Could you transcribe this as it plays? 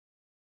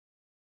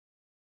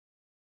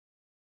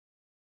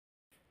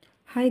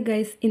Hi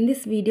guys, in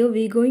this video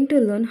we are going to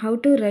learn how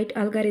to write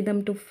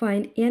algorithm to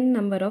find n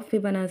number of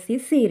Fibonacci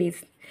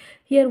series.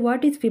 Here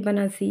what is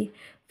Fibonacci?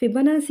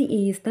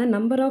 Fibonacci is the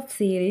number of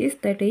series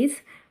that is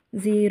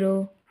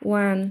 0,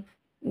 1,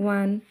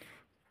 1,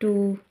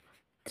 2,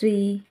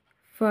 3,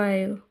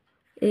 5,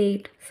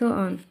 8, so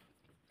on.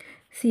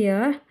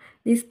 Here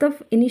this is the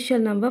initial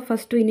number,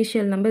 first two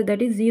initial number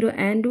that is 0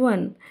 and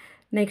 1.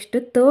 Next,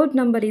 third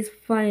number is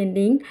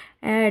finding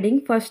adding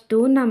first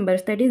two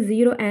numbers that is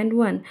 0 and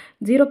 1.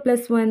 0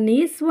 plus 1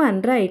 is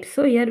 1, right?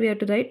 So here we have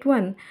to write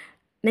 1.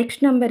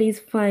 Next number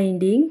is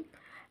finding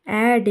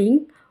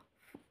adding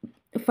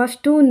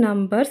first two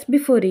numbers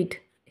before it.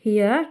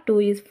 Here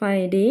 2 is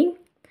finding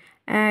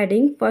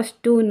adding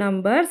first two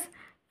numbers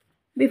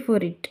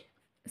before it.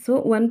 So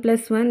 1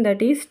 plus 1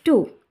 that is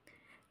 2.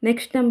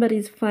 Next number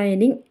is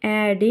finding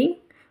adding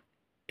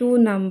two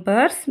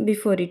numbers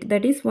before it,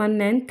 that is 1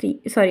 and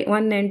 2,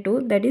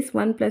 that is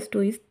 1 plus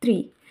 2 is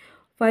 3.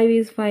 5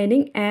 is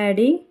finding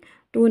adding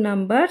two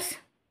numbers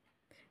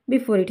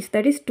before it,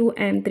 that is 2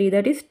 and 3,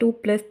 that is 2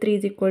 plus 3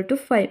 is equal to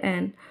 5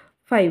 and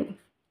 5.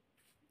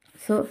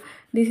 So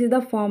this is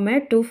the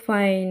format to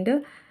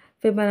find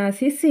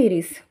Fibonacci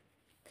series.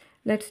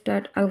 Let's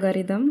start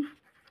algorithm.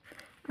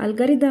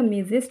 Algorithm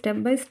is a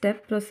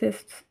step-by-step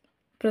process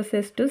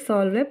to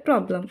solve a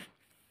problem.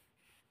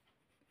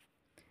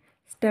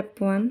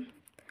 Step 1.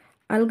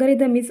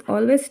 Algorithm is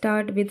always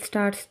start with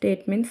start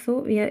statement.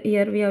 So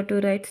here we have to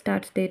write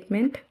start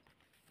statement.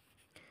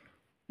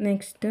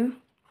 Next,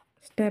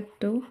 step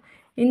 2.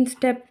 In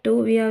step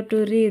 2, we have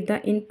to read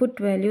the input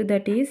value,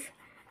 that is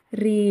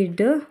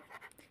read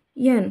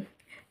n.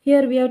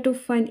 Here we have to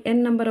find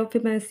n number of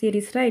Fibonacci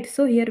series, right?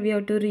 So here we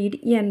have to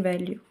read n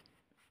value.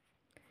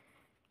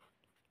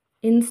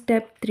 In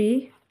step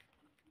 3,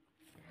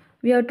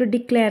 we have to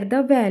declare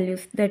the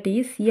values, that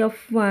is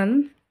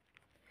f1.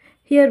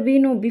 Here we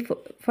know before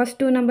first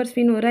two numbers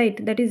we know,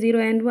 right? That is 0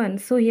 and 1.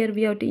 So here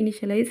we have to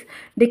initialize,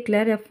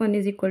 declare f1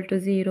 is equal to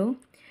 0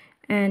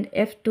 and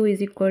f2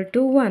 is equal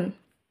to 1.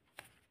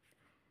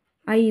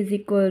 I is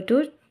equal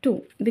to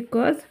 2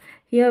 because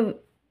here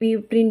we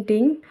are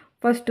printing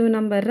first two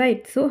number,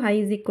 right? So I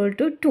is equal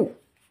to 2.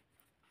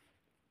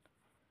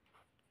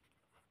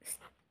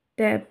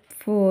 Step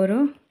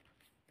 4.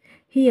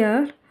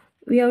 Here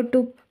we have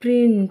to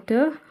print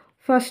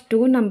first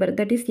two number,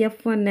 that is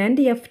f1 and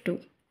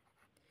f2.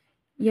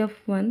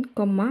 f1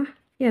 comma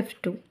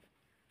f2.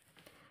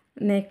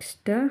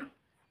 Next,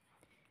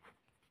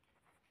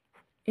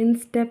 in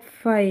step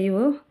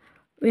 5,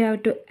 we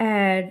have to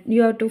add,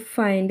 you have to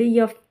find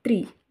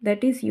f3,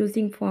 that is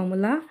using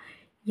formula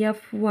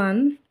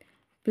f1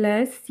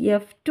 plus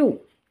f2.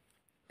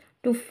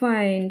 To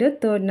find the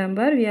third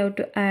number, we have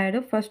to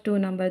add first two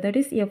number, that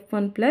is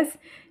f1 plus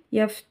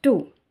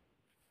f2.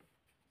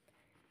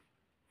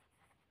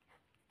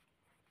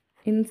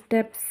 In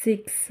step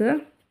 6,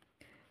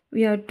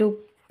 we have to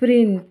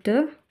print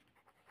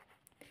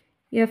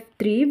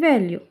f3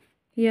 value.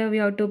 Here we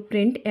have to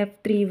print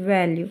f3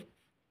 value.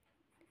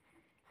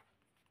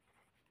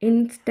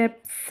 In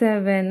step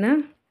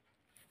 7,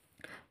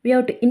 we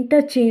have to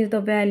interchange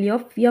the value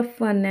of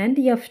f1 and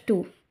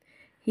f2.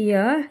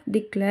 Here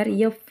declare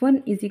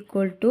f1 is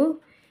equal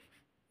to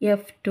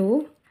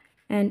f2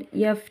 and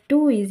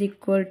f2 is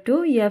equal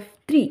to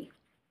f3.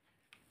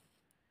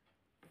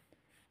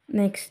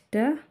 Next,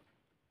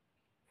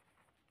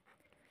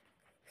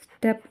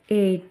 step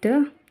 8,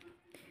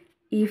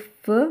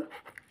 if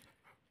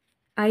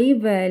I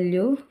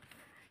value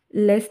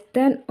less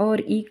than or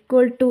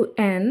equal to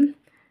n,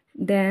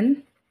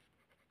 then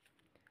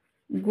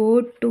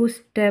go to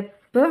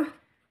step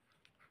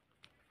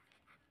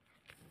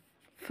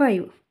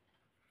 5.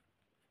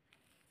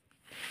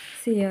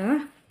 See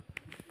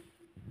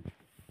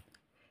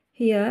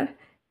here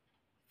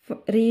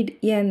read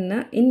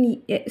n.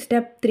 In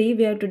step 3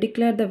 we have to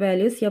declare the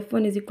values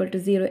f1 is equal to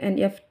 0 and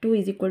f2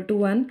 is equal to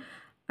 1,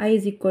 I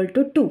is equal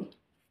to 2.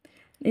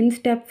 In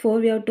step 4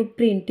 we have to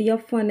print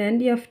f1 and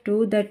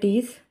f2, that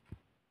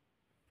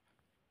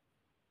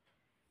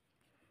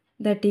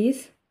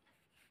is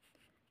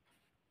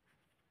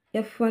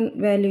f1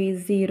 value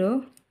is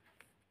 0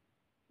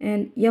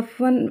 and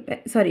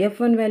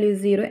f1 value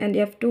is 0 and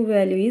f2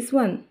 value is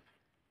 1.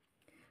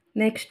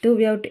 Next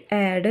we have to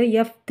add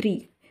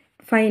f3.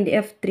 Find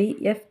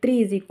f3.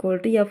 f3 is equal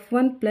to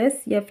f1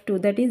 plus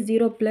f2, that is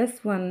 0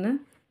 plus 1.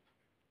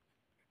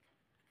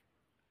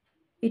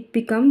 It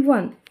become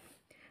 1.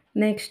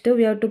 Next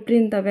we have to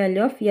print the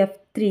value of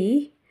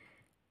f3.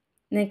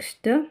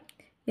 Next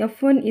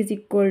f1 is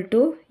equal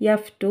to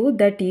f2,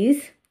 that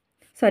is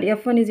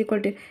f1 is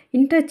equal to,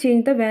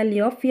 interchange the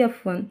value of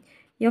f1.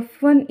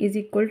 f1 is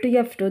equal to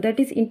f2, that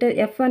is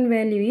f1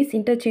 value is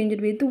interchanged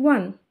with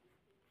 1.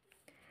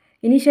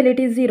 Initially it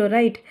is 0,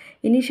 right?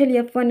 Initially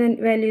f1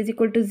 value is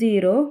equal to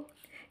 0.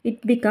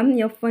 It become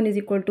f1 is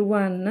equal to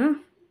 1.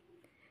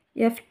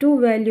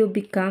 f2 value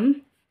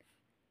become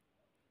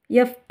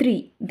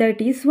f3,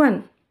 that is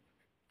 1.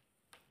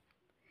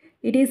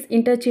 It is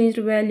interchanged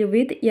value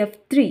with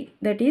f3,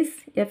 that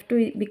is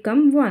f2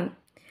 become 1.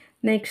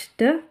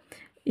 Next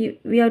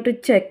we have to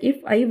check if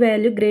I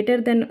value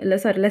greater than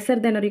lesser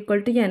than or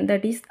equal to n,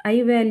 that is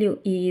I value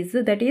is,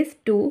 that is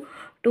 2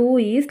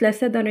 is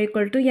lesser than or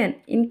equal to n.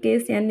 In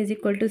case n is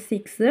equal to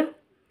 6, this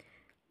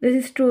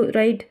is true,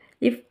 right?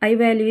 If I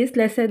value is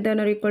lesser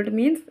than or equal to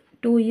means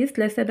 2 is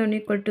lesser than or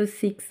equal to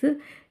 6,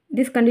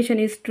 this condition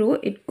is true.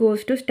 It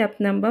goes to step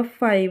number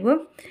 5.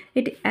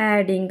 It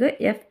adding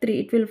f3,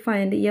 it will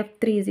find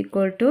f3 is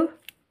equal to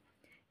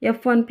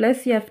f1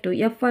 plus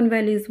f2. F1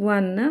 value is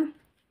 1,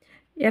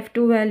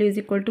 f2 value is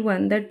equal to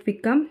 1, that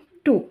become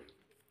 2.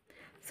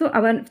 So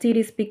our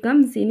series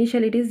becomes,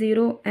 initially it is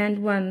 0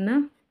 and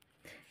 1,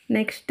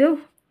 next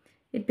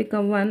it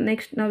become 1.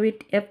 Next now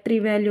it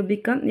f3 value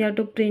become, you have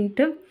to print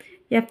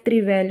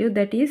f3 value,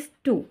 that is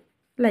 2,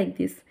 like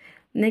this.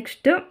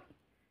 Next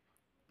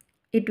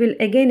it will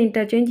again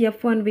interchange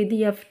f1 with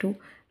f2.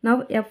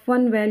 Now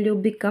f1 value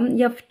become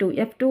f2.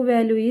 F2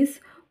 value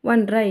is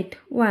 1, right?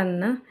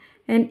 1,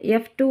 and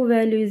f2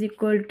 value is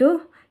equal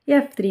to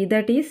f3,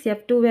 that is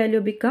f2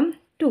 value become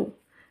 2,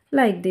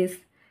 like this.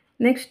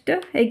 Next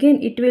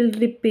again it will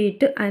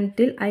repeat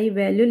until I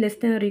value less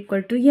than or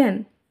equal to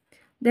n.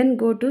 Then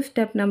go to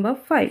step number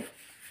 5.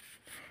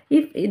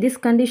 If this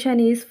condition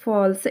is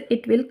false,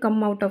 it will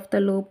come out of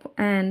the loop,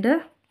 and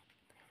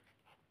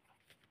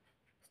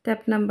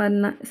step number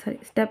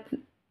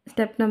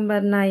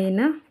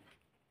 9,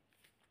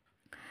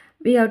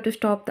 we have to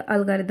stop the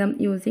algorithm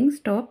using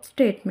stop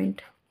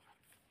statement.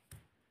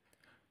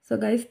 So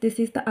guys, this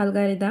is the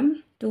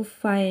algorithm to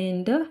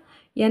find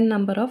n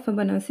number of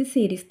Fibonacci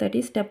series. That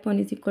is, step 1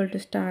 is equal to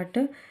start.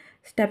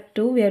 Step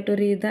 2, we have to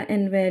read the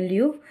n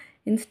value.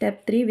 In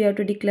step 3, we have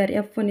to declare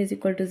f1 is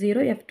equal to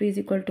 0, f2 is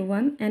equal to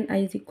 1, and I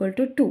is equal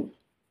to 2.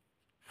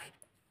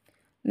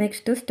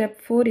 Next,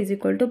 step 4 is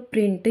equal to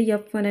print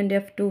f1 and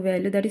f2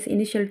 value, that is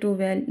initial two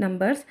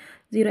numbers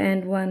 0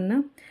 and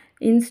 1.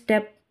 In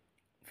step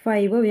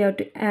 5, we have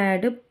to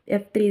add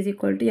f3 is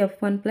equal to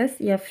f1 plus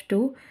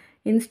f2.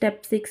 In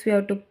step 6, we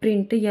have to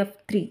print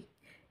f3.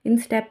 In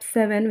step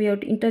 7, we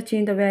have to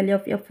interchange the value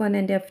of f1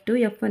 and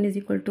f2. f1 is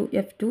equal to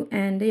f2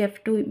 and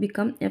f2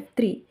 become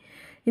f3.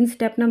 In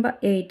step number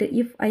 8,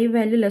 if I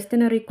value less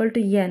than or equal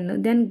to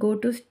n, then go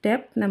to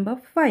step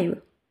number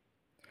 5.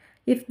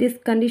 If this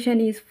condition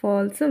is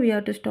false, we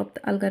have to stop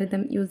the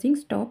algorithm using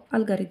stop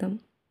algorithm.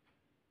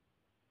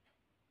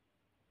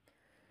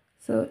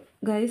 So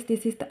guys,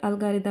 this is the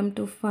algorithm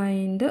to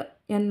find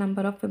n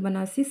number of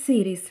Fibonacci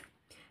series.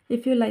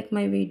 If you like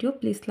my video,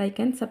 please like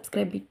and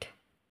subscribe it.